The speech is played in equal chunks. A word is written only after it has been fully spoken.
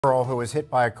Girl who was hit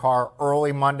by a car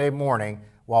early Monday morning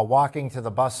while walking to the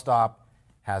bus stop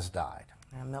has died.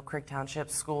 Millcreek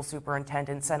Township School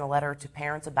Superintendent sent a letter to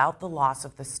parents about the loss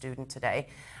of the student today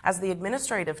as the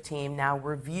administrative team now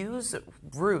reviews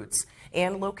routes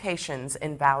and locations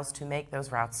and vows to make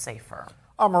those routes safer.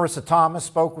 Marissa Thomas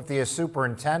spoke with the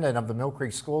superintendent of the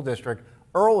Millcreek School District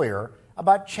earlier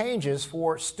about changes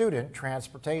for student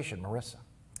transportation. Marissa.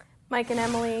 Mike and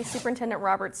Emily, Superintendent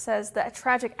Roberts says that a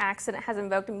tragic accident has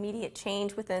invoked immediate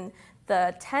change within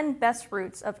the 10 best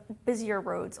routes of busier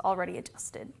roads already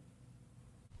adjusted.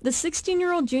 The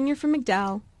 16-year-old junior from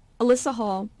McDowell, Alyssa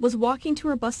Hall, was walking to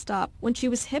her bus stop when she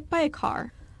was hit by a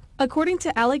car. According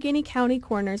to Allegheny County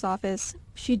Coroner's Office,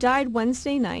 she died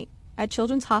Wednesday night at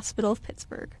Children's Hospital of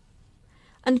Pittsburgh.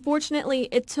 Unfortunately,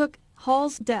 it took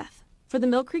Hall's death for the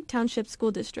Millcreek Township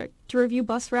School District to review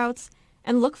bus routes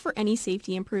and look for any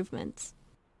safety improvements.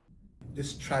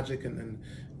 This tragic and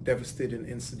devastating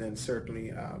incident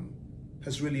certainly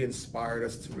has really inspired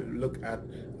us to look at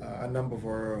a number of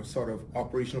our sort of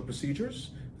operational procedures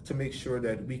to make sure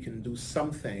that we can do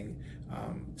something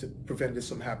to prevent this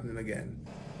from happening again.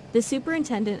 The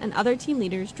superintendent and other team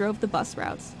leaders drove the bus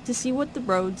routes to see what the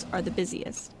roads are the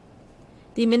busiest.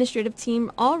 The administrative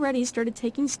team already started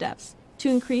taking steps to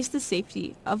increase the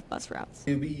safety of bus routes.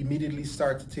 We immediately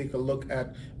start to take a look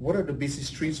at what are the busy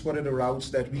streets, what are the routes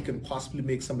that we can possibly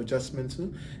make some adjustment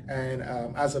to. And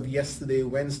as of yesterday,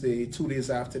 Wednesday, 2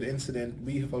 days after the incident,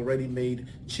 we have already made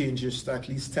changes to at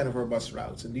least 10 of our bus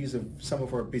routes. And these are some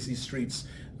of our busy streets,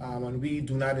 and we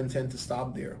do not intend to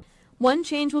stop there. One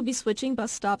change will be switching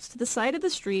bus stops to the side of the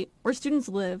street where students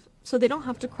live so they don't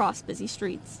have to cross busy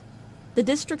streets. The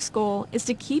district's goal is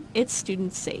to keep its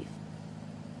students safe.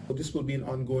 This will be an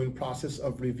ongoing process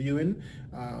of reviewing,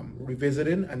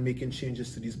 revisiting, and making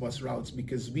changes to these bus routes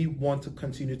because we want to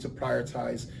continue to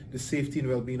prioritize the safety and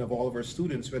well-being of all of our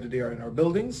students, whether they are in our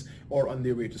buildings or on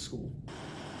their way to school.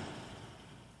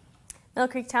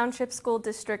 Millcreek Township School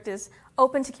District is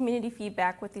open to community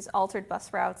feedback with these altered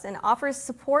bus routes and offers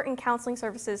support and counseling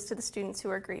services to the students who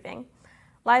are grieving.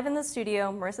 Live in the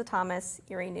studio, Marissa Thomas,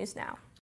 Erie News Now.